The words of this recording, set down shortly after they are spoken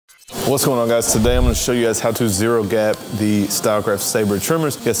What's going on, guys? Today I'm going to show you guys how to zero gap the Stylecraft Saber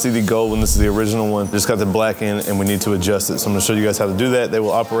Trimmers. You guys see the gold one, this is the original one. Just got the black in and we need to adjust it. So I'm going to show you guys how to do that. They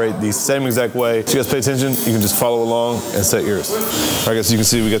will operate the same exact way. So you guys pay attention, you can just follow along and set yours. All right, guys, so you can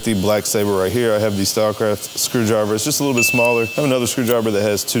see we got the black Saber right here. I have the Stylecraft screwdriver. It's just a little bit smaller. I have another screwdriver that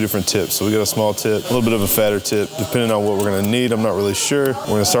has two different tips. So we got a small tip, a little bit of a fatter tip, depending on what we're going to need. I'm not really sure. We're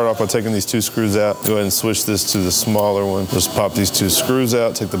going to start off by taking these two screws out. Go ahead and switch this to the smaller one. Just pop these two screws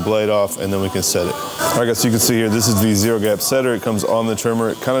out, take the blade off, and then we can set it. All right, guys, so you can see here, this is the zero gap setter. It comes on the trimmer.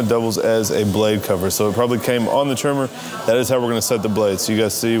 It kind of doubles as a blade cover. So it probably came on the trimmer. That is how we're gonna set the blade. So you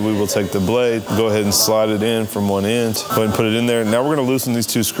guys see, we will take the blade, go ahead and slide it in from one end. Go ahead and put it in there. Now we're gonna loosen these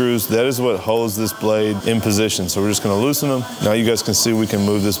two screws. That is what holds this blade in position. So we're just gonna loosen them. Now you guys can see we can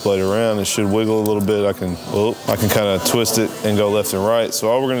move this blade around. It should wiggle a little bit. I can kind of twist it and go left and right. So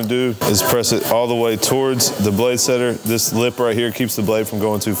all we're gonna do is press it all the way towards the blade setter. This lip right here keeps the blade from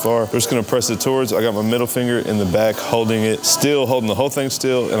going too far. We're just gonna press it towards. I got my middle finger in the back holding it still, holding the whole thing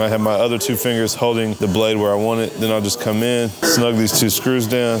still, and I have my other two fingers holding the blade where I want it. Then I'll just come in, snug these two screws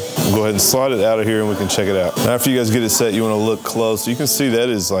down, we'll go ahead and slide it out of here and we can check it out. Now after you guys get it set, you want to look close. You can see that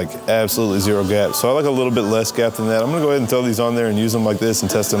is like absolutely zero gap. So I like a little bit less gap than that. I'm gonna go ahead and throw these on there and use them like this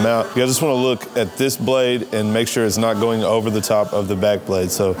and test them out. You guys just want to look at this blade and make sure it's not going over the top of the back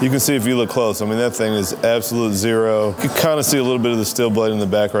blade. So you can see if you look close, I mean, that thing is absolute zero. You can kind of see a little bit of the steel blade in the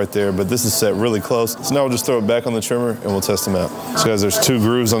back right there, but this is set really close. So now we'll just throw it back on the trimmer and we'll test them out. So guys, there's two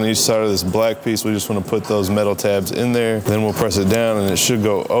grooves on each side of this black piece. We just want to put those metal tabs in there. Then we'll press it down and it should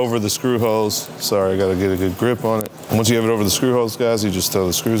go over the screw holes. Sorry, I gotta get a good grip on it. And once you have it over the screw holes, guys, you just throw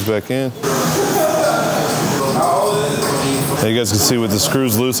the screws back in. Now you guys can see with the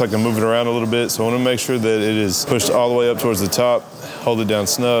screws loose, I can move it around a little bit. So I want to make sure that it is pushed all the way up towards the top. Hold it down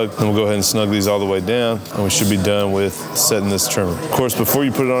snug. Then we'll go ahead and snug these all the way down. And we should be done with setting this trimmer. Of course, before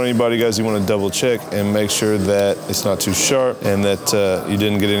you put it on anybody, guys, you want to double check and make sure that it's not too sharp and that you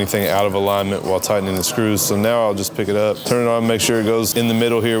didn't get anything out of alignment while tightening the screws. So now I'll just pick it up, turn it on, make sure it goes in the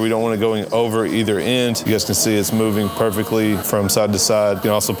middle here. We don't want it going over either end. You guys can see it's moving perfectly from side to side. You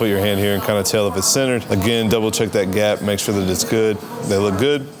can also put your hand here and kind of tell if it's centered. Again, double check that gap, make sure that it's good. They look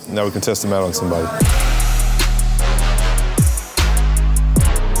good. Now we can test them out on somebody.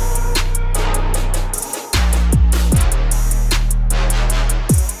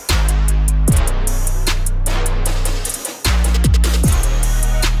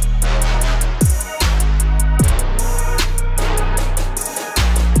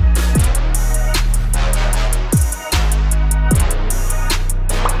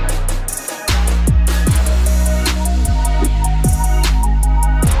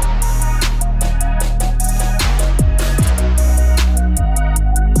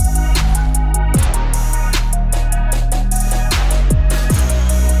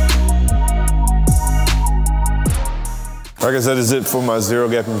 All right, guys, that is it for my zero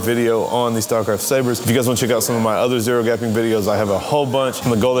gapping video on the Stylecraft Sabers. If you guys want to check out some of my other zero gapping videos, I have a whole bunch,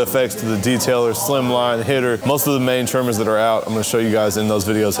 from the Gold FX to the Detailer, Slimline, Hitter, most of the main trimmers that are out. I'm going to show you guys in those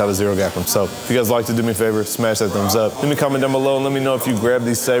videos how to zero gap them. So if you guys like to do me a favor, smash that thumbs up. Leave me a comment down below and let me know if you grabbed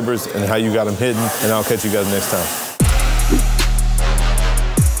these sabers and how you got them hidden, and I'll catch you guys next time.